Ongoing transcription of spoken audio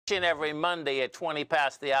each and every Monday at 20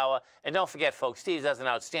 past the hour. And don't forget, folks, Steve does an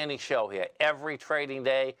outstanding show here every trading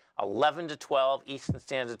day, 11 to 12 Eastern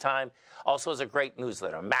Standard Time. Also has a great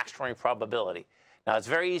newsletter, Mastering Probability. Now, it's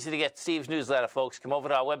very easy to get Steve's newsletter, folks. Come over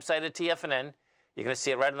to our website at TFNN. You're going to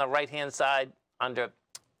see it right on the right-hand side under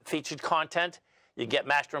featured content. You get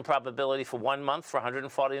Mastering Probability for 1 month for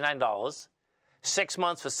 $149. 6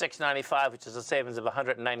 months for $695, which is a savings of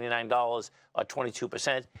 $199 or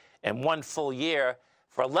 22%, and 1 full year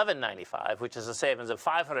for $1195, which is a savings of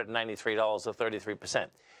 $593 or 33%.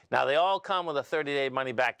 Now, they all come with a 30-day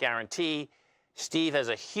money-back guarantee. Steve has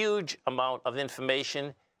a huge amount of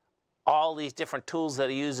information, all these different tools that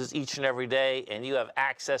he uses each and every day, and you have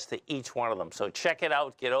access to each one of them. So check it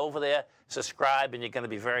out, get over there, subscribe, and you're going to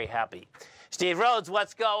be very happy. Steve Rhodes,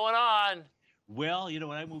 what's going on? Well, you know,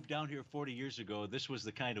 when I moved down here 40 years ago, this was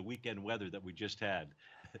the kind of weekend weather that we just had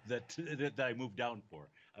that I moved down for.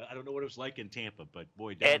 I don't know what it was like in Tampa, but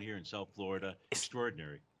boy, down here in South Florida,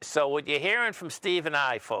 extraordinary. So what you're hearing from Steve and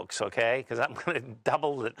I, folks, okay, because I'm going to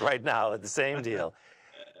double it right now at the same deal.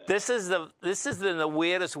 This is the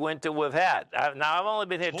weirdest winter we've had. Now, I've only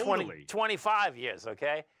been here 25 years,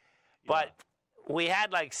 okay? But we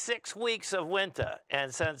had like 6 weeks of winter,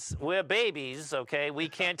 and since we're babies, okay, we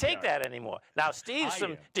can't take that anymore. Now, Steve's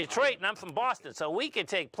from Detroit, and I'm from Boston, so we can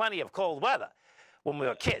take plenty of cold weather when we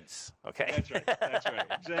were kids, okay? That's right, that's right,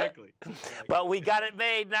 exactly. But we got it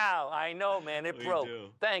made now. I know, man, it broke.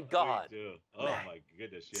 Thank God. We do. Oh, man. My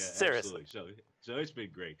goodness, yeah, seriously. Absolutely. So it's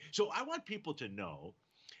been great. So I want people to know,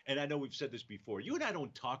 and I know we've said this before, you and I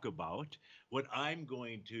don't talk about what I'm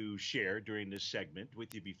going to share during this segment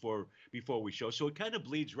with you before we show. So it kind of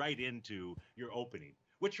bleeds right into your opening,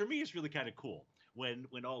 which for me is really kind of cool when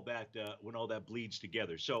all that bleeds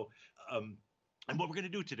together. So and what we're going to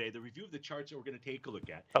do today, the review of the charts that we're going to take a look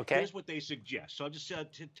at. Okay. Here's what they suggest. So I'll just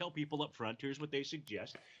tell people up front, here's what they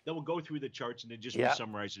suggest. Then we'll go through the charts and then just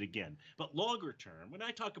summarize it again. But longer term, when I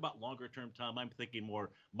talk about longer term, Tom, I'm thinking more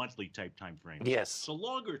monthly type time frame. Yes. So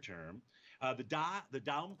longer term, the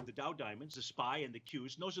Dow Diamonds, the SPY, and the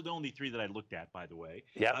Qs. Those are the only three that I looked at, by the way.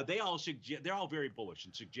 Yeah. They're all very bullish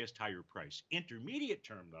and suggest higher price. Intermediate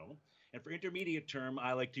term, though. And for intermediate term,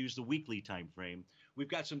 I like to use the weekly time frame. We've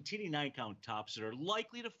got some TD9 count tops that are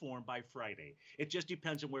likely to form by Friday. It just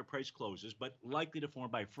depends on where price closes, but likely to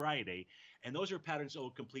form by Friday. And those are patterns that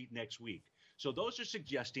will complete next week. So those are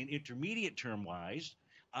suggesting intermediate term-wise,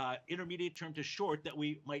 intermediate term to short, that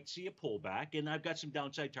we might see a pullback. And I've got some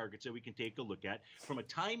downside targets that we can take a look at. From a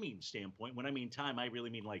timing standpoint, when I mean time, I really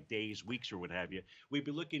mean like days, weeks, or what have you. We'd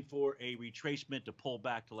be looking for a retracement to pull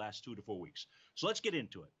back to last 2 to 4 weeks. So let's get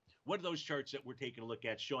into it. What are those charts that we're taking a look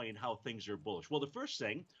at showing how things are bullish? Well, the first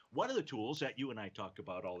thing, one of the tools that you and I talk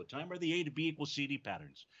about all the time are the A to B equals CD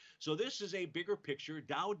patterns. So this is a bigger picture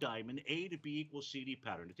Dow Diamond A to B equals CD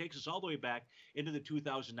pattern. It takes us all the way back into the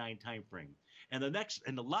 2009 time frame. And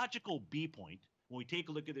the logical B point, when we take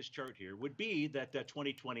a look at this chart here, would be that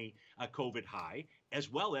 2020 COVID high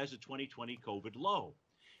as well as a 2020 COVID low.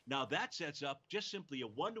 Now, that sets up just simply a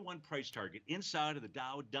 1-to-1 price target inside of the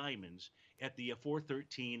Dow Diamonds at the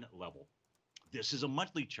 413 level. This is a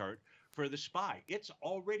monthly chart for the SPY. It's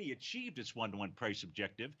already achieved its 1-to-1 price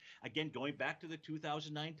objective. Again, going back to the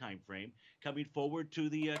 2009 timeframe, coming forward to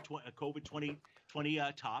the COVID 2020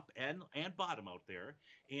 top and bottom out there.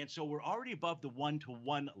 And so we're already above the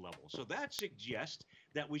 1-to-1 level. So that suggests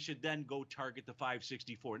that we should then go target the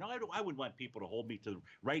 564. Now, I wouldn't want people to hold me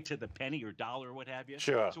right to the penny or dollar or what have you.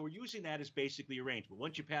 Sure. So we're using that as basically a range. But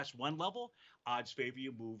once you pass one level, odds favor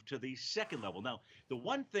you move to the second level. Now, the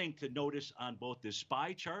one thing to notice on both this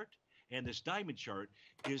SPY chart and this diamond chart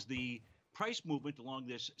is the price movement along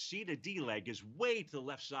this C to D leg is way to the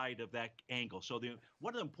left side of that angle. So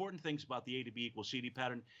one of the important things about the A to B equals CD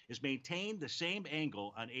pattern is maintain the same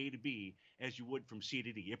angle on A to B as you would from C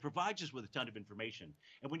to D. It provides us with a ton of information.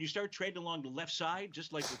 And when you start trading along the left side,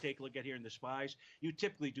 just like we take a look at here in the SPYs, you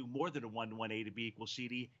typically do more than a 1-to-1 A to B equals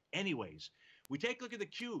CD anyways. We take a look at the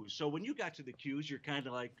Qs. So when you got to the Qs, you're kind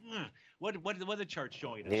of like, what are the charts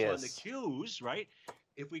showing us? Yes. So on the Qs, right?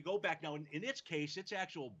 If we go back now, in its case, its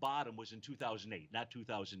actual bottom was in 2008, not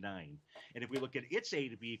 2009. And if we look at its A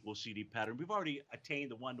to B equals CD pattern, we've already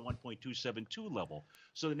attained the 1 to 1.272 level.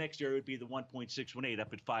 So the next area would be the 1.618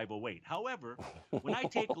 up at 508. However, when I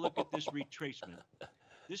take a look at this retracement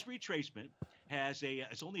has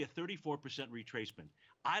it's only a 34% retracement.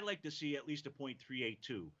 I'd like to see at least a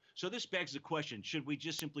 0.382. So this begs the question, should we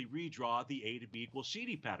just simply redraw the A to B equals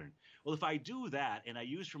CD pattern? Well, if I do that and I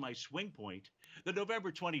use for my swing point the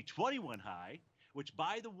November 2021 high, which,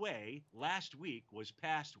 by the way, last week was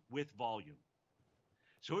passed with volume.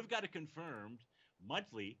 So we've got it confirmed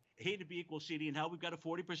monthly, A to B equals CD, and how we've got a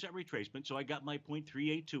 40% retracement. So I got my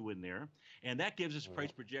 0.382 in there, and that gives us a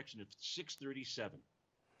price projection of 637.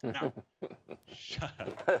 Now, shut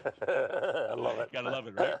up. I love it. Gotta love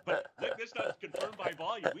it, right? But look, this stuff's confirmed by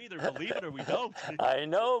volume. We either believe it or we don't. I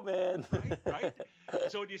know, man. Right?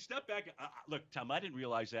 So when you step back, look, Tom, I didn't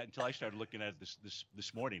realize that until I started looking at it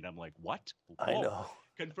this morning. I'm like, what? I know.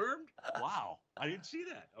 Confirmed? Wow. I didn't see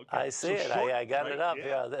that. Okay. I see it. I got right? it up.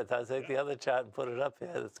 Yeah. I take the other chart and put it up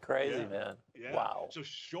here. That's crazy, man. Yeah. Wow. So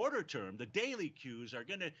shorter term, the daily cues are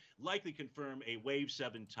going to likely confirm a wave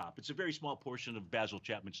 7 top. It's a very small portion of Basil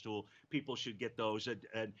Chapman's tool. People should get those.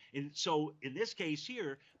 And so in this case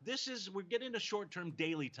here, we're getting a short-term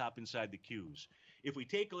daily top inside the cues. If we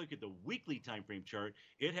take a look at the weekly time frame chart,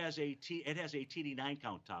 it has a TD9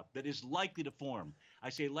 count top that is likely to form.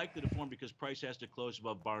 I say likely to form because price has to close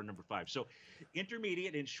above bar number 5. So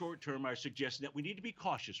intermediate and short term are suggesting that we need to be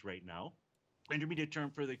cautious right now. Intermediate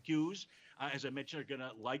term for the cues, as I mentioned, are going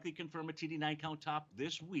to likely confirm a TD9 count top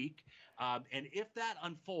this week. And if that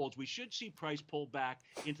unfolds, we should see price pull back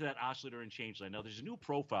into that oscillator and change line. Now, there's a new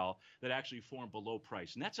profile that actually formed below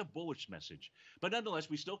price, and that's a bullish message. But nonetheless,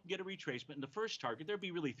 we still can get a retracement. And the first target, there'd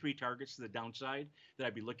be really 3 targets to the downside that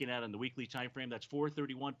I'd be looking at on the weekly time frame. That's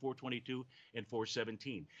 431, 422, and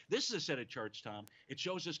 417. This is a set of charts, Tom. It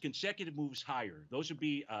shows us consecutive moves higher. Those would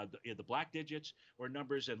be the black digits or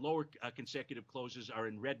numbers, and lower consecutive closes are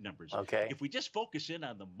in red numbers. Okay. If we just focus in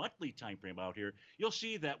on the monthly time frame out here, you'll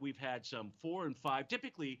see that we've had some 4 and 5.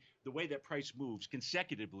 Typically, the way that price moves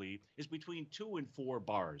consecutively is between 2 and 4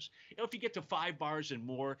 bars. If you get to 5 bars and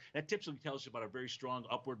more, that typically tells us about a very strong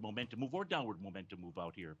upward momentum move or downward momentum move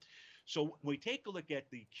out here. So when we take a look at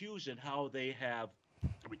the cues and how they have,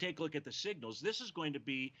 we take a look at the signals, this is going to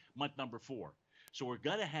be month number 4. So we're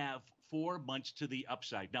going to have 4 months to the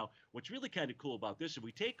upside. Now, what's really kind of cool about this, if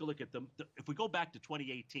we take a look at them, if we go back to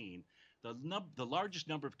 2018, the largest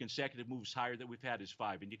number of consecutive moves higher that we've had is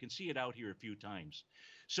 5, and you can see it out here a few times.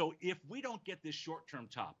 So if we don't get this short-term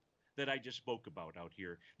top that I just spoke about out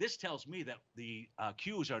here, this tells me that the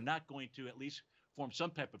cues are not going to at least form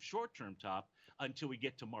some type of short-term top until we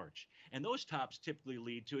get to March. And those tops typically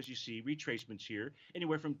lead to, as you see, retracements here,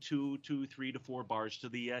 anywhere from 2, 3 to 4 bars to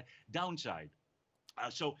the downside.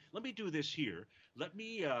 So let me do this here. Let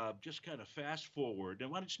me just kind of fast forward. I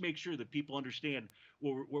want to just make sure that people understand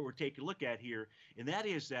what we're taking a look at here. And that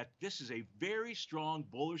is that this is a very strong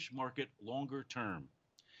bullish market longer term.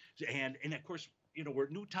 And of course, you know, we're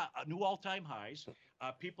new all-time highs.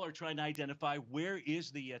 People are trying to identify where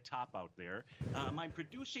is the top out there. I'm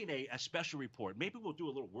producing a special report. Maybe we'll do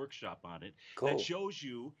a little workshop on it. Cool. That shows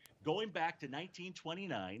you going back to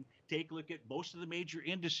 1929. Take a look at most of the major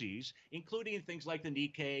indices, including things like the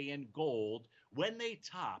Nikkei and gold. When they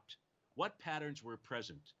topped, what patterns were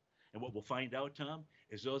present? And what we'll find out, Tom,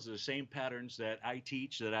 is those are the same patterns that I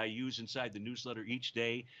teach, that I use inside the newsletter each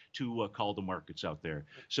day to call the markets out there.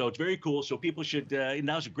 So it's very cool. So people should,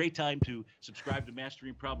 now's a great time to subscribe to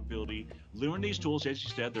Mastering Probability. Learn these tools, as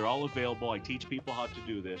you said, they're all available. I teach people how to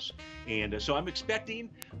do this. And so I'm expecting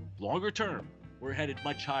longer term, we're headed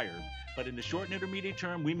much higher. But in the short and intermediate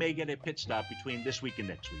term, we may get a pit stop between this week and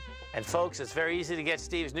next week. And folks, it's very easy to get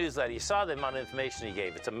Steve's newsletter. You saw the amount of information he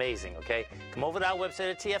gave. It's amazing, okay? Come over to our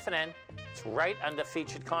website at TFNN. It's right under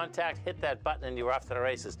featured contact. Hit that button and you're off to the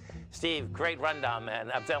races. Steve, great rundown,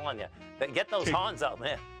 man. I'm telling you. Get those horns out,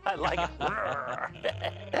 man. I like it.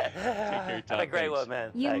 Take care, Tom. Have a great one,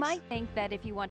 man. You Thanks. might think that if you want